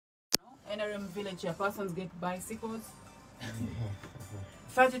NRM village chairpersons get bicycles.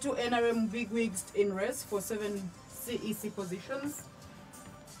 32 NRM bigwigs in race for 7 CEC positions.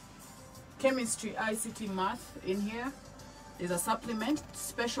 Chemistry, ICT, math in here. There's a supplement.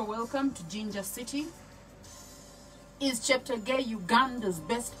 Special welcome to Ginger City. Is Cheptegei Uganda's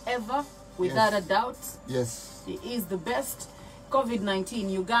best ever? Without a doubt. Yes. It is the best.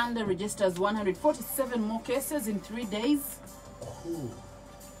 COVID-19, Uganda registers 147 more cases in 3 days. Ooh.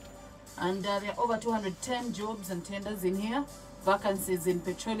 And there are over 210 jobs and tenders in here. Vacancies in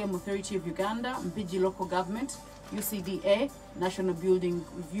Petroleum Authority of Uganda, Mpigi Local Government, UCDA, National Building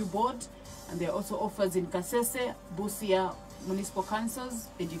Review Board, and there are also offers in Kasese, Busia Municipal Councils,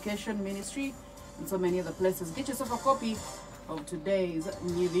 Education Ministry, and so many other places. Get yourself a copy of today's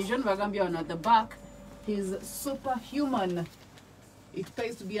New Vision. Vagambia on at the back, he's superhuman. It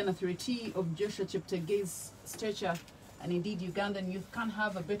pays to be an authority of Joshua Cheptegei's stature, and indeed Ugandan youth can't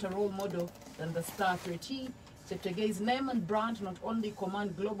have a better role model than the star authority. Cheptegei's name and brand not only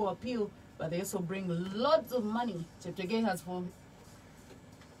command global appeal, but they also bring lots of money. Cheptegei has for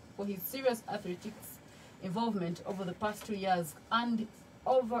his serious athletics involvement over the past 2 years earned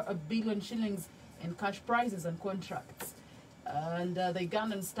over R1 billion in cash prizes and contracts. And the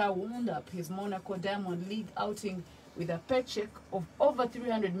Ugandan star wound up his Monaco Diamond League outing with a paycheck of over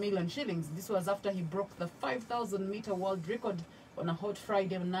 300 million shillings. This was after he broke the 5,000-meter world record on a hot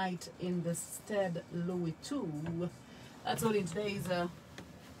Friday night in the Stade Louis II. That's all in today's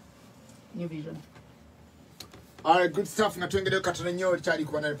New Vision. Alright, good stuff. Natwengere katana nyo Charlie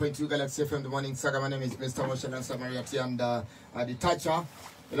kwa 9.2 Galaxy FM the morning saga. My name is Mr. Motion and Samariati and the Tacha.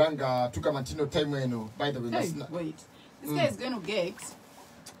 Ranga tuka matino time wenu. By the way, hey, wait. This guy is going to get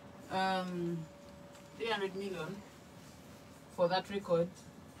 300 million for that record.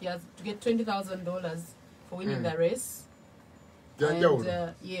 He has to get $20,000 for winning the race.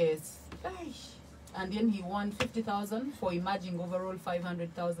 And, yes. And then he won 50,000 for emerging overall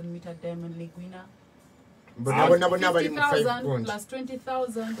 500,000 meter Diamond League winner. But 50,000 plus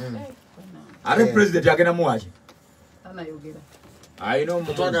 20,000. I'm president yagena muaje. Ana yogera. I know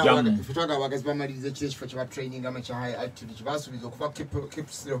Fitwaga bagazba malize church for chwa training ama cha high altitude chibasubizo kuba keep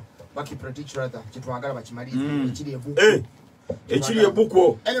slow baki protect rather chitwagala bakimalize ekiri ebuku. Ekiri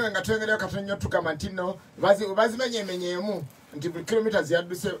ebuku. Anyway ngatwengere katonyo tukamantino bazimenye menyemu nti kilometers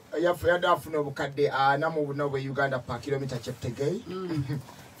yaduse yadafuna obukadde namu buno Uganda per kilometer Cheptegei.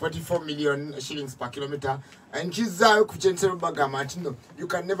 44 million shillings per kilometer. And she's Bagama, you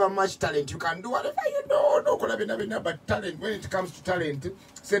can never match talent. You can do whatever you know. No, but talent, when it comes to talent,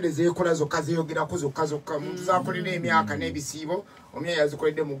 say there's a Korazo Kazio Girakozo Kazo Zakoline Miaka Nebi Sivo, Omia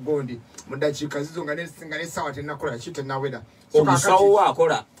Zuko de Mugondi, Mudachi Kazu and anything and South in Nakora, Chit and Naweda. So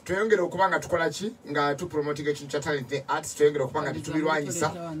Kora. Triangle Okanga to Kolachi, nga to promoting talent, the arts triangle of Panga to be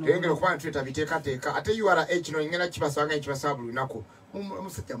Wanisa, Triangle of One Twitter, Viteka. I tell you are a H no in Chibasanga Chibasabu Nako.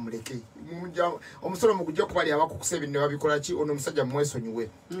 Umusajja muleke omusolo mukujja kubali abakukusebe ne babikola ki ono musajja mwesonyiwe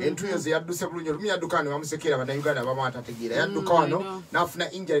entuyo ze yadduse bulunyo lumya dukano bamusekera bana Uganda bamatategira yadduka wano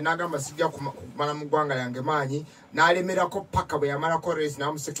nafuna injury nagamba sijja kumala mu gwanga yange manyi nalemerako paka bwe yamalako race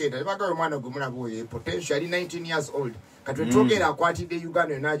namusekera bagawe mwana gwe mulabo ye potentially 19 years old katwe togera akwatide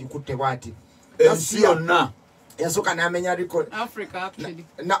Uganda najikutte bwati yonna yasoka namenya record Africa actually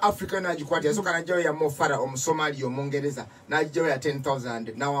na Africa najikwati yasoka najo ya Mofara omusomali omongereza najo ya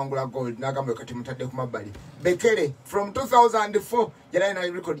 10,000 na wangula gold nagambe kati mutadde ku mabali Bekele from 2004 yali na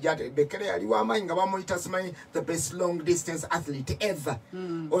record yate Bekele yali wa mainga bamuyita simanyi the best long distance athlete ever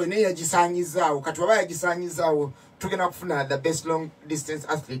oyo ne yagisanyizaawo kati baba yagisanyizaawo tugenda kufuna the best long distance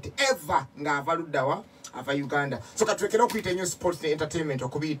athlete ever nga avaluddawa ava Uganda so katwekera okuyita nnyo sports and entertainment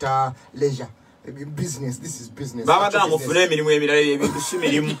okubiyita leisure business. This is business. Baba mufune emirimu emirala ebintu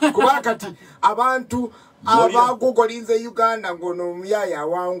simirimu kubanga kati abantu abagogolinze Uganda ngono muyaya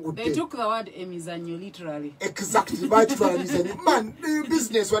wangudde. They took the word emizanyo literally. Exactly. Man,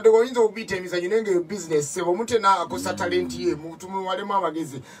 business wade goyinza obita emizanyo nenge business sebo mute na akosa talent ye mutumu walemu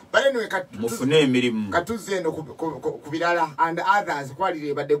amagezi. But anyway mufune emirimu katuze eno kubirala and others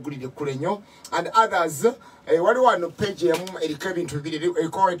kwalire badde gulire kulenyo and others waliwo wano page yamu eriko ebintu bibiri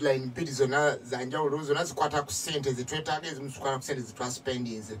eriko headline bbiri zonna zanjawulo zonna zikwata ku ssente zetwetaaga ezimuzikwata ku ssente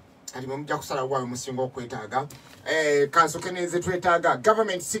zetwaspendinze kati mujja kusala bwawe musinga okwetaaga kansoke nezetwetaaga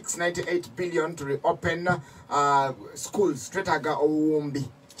government 698 billion to reopen schools twetaaga obuwumbi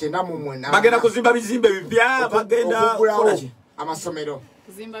 94 bagenda kuzimba bizimbe bipya bagenda amasomero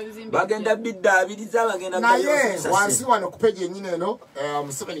bagenda biddaabiriza bagenda naye wansi wano ku page yennyini eno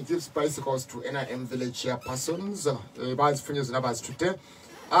Museveni gives bicycles to NRM village chairpersons bazifunye zonna bazitutte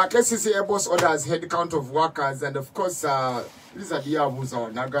KCCA boss orders head count of workers and of course Lizard yabuuza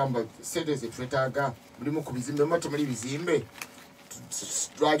n'agamba ssente ze twetaaga mulimu ku bizimbe muba temuli bizimbe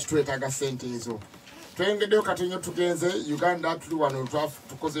lwaki twetaaga ssente ezo twengeddeyo katonyo tugenze Uganda tuli wano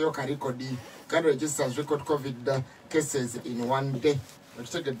tukozeyo ka rekodi Uganda registers record COVID cases in one day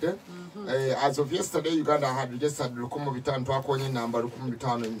as of yesterday Uganda had registered 15,000 twakonye number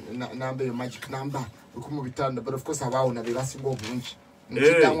 15,000 number magic number 15,000 but of course abaawona be basinga obungi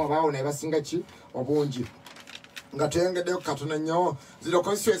nkidamu abaawona be basinga ki obungi nga twengeddeyo katono nnyo zino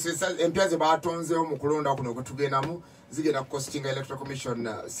constituencies empya ze baatonzeewo mu kulonda kuno kwe tugendamu zigenda costing electoral commission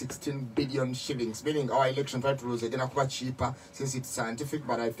 16 billion shillings, meaning our election try to lose again kuba cheaper since it's scientific,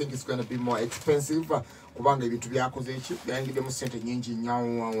 but I think it's going to be more expensive kubanga ebintu byakoze ki byayingidde mu sente nyingi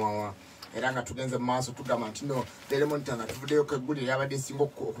nnyo era nga tugenze mu maaso tugamba nti no leero monitanga tuvuddeyo keggulire yabadde singa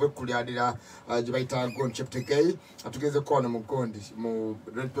okubekkulyadira gye bayita Gondi Cheptegei atugeze kono mu Gondi mu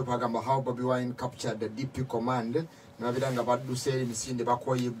red paper agamba how Bobi Wine captured the DP command nabira nga badduse eri misinde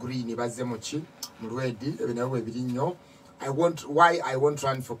bakoye green bazze mu ki mu lwedi ebinabo ebiri nnyo why I won't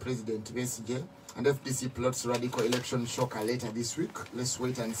run for president basically. And FDC plots radical election shocker later this week. Let's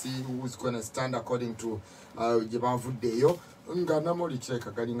wait and see who's going to stand according to Jebavuddeyo. Ngana moli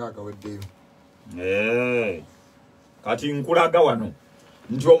cheka galinga agaweddeyo. Kati nkulaga wano.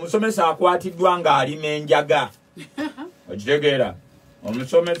 Nti omusomesa akwatiddwa nga alima enjaga. Okitegeera.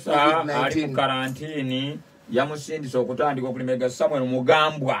 Omusomesa ali mu karantini yamusindisa okutandika okulimega Samuel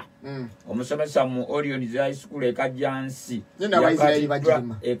Mugambwa. Omusomesa mu Orion High School ekajjansi.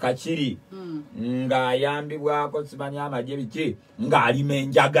 Ekachiri. Nga ayambibwako simanya amagye biki nga alima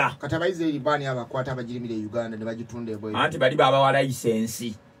enjaga. Kati abayizi bani abakwata abagirimire Uganda ne bagitunda ebweru. Anti bali baba wa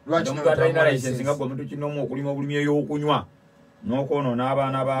license. Lwaki atalina license nga gwomuntu kinomu okulima obulimi eyokunywa. Nokono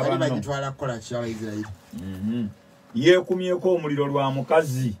n'abaana b'abantu. Bali bagitwala kukola ki abayizi? Yeekumyeko omuliro lwa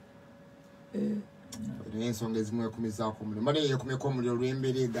mukazi. Ensonga ezimu ekumizaako omuliro. Mbadde yeekumyeko omuliro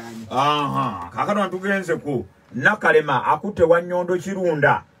lw'embeera egaanye. Kaakano tugenze ku Nakalema akutte wa Nnyondo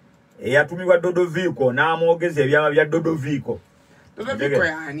Kirunda eyatumibwa Dodoviko n'amwogeza ebyama bya Dodoviko. Dodoviko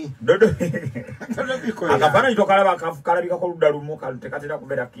yaani? Dodoviko yaani? Akafaananyi tokalaba kalabikako ludda lumu tekatera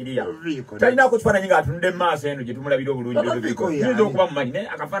kubeera kiriya. Talinaako kifaananyi ng'atunudde mu maaso eno gye tumulabira obulungi Dodoviko. Tuyinza okuba mumanyi naye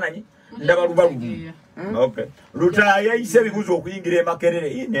akafaananyi ndaba luba lumu. Okay. Lutaya yayise ebibuzo okuyingira e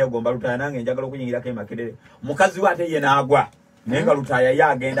Makerere. Neegomba Lutaya nange njagala okunyingirako e Makerere. Mukazi we ate ye n'agwa. Naye nga Lutaya ye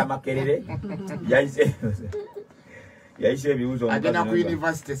agenda Makerere. Yayise ebibuzo agenda ku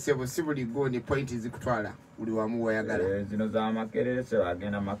university sebo si buli goni point zikutwala buli wamu wayagala. Zino za Makerere sebo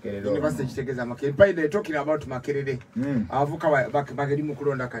agenda Makerere. University Cheptegei Makerere. By the talking about Makerere. Abavuka bageri mu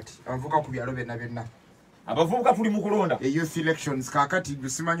kulonda kati. Abavuka ku byalo benna. Abavuka tuli mu kulonda. Youth elections kakati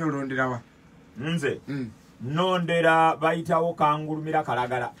gusimanyo olonderawa. Nze. Nondera bayitawo kangulumira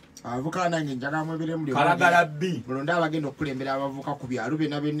Kalagala. Abavuka nange njaga mwebere muri Kalagala B. Mulonda abagenda okulembera abavuka ku byalo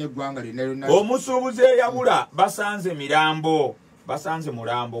benna eggwanga lino. Omusuubuze yabula basanze mirambo. Basanze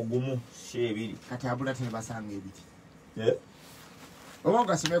mulambo gumu shebiri. Kati abula tene basanga ebiti. Oba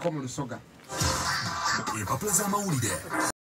ngasimeko mu Lusoga. Empapula z'amawulire.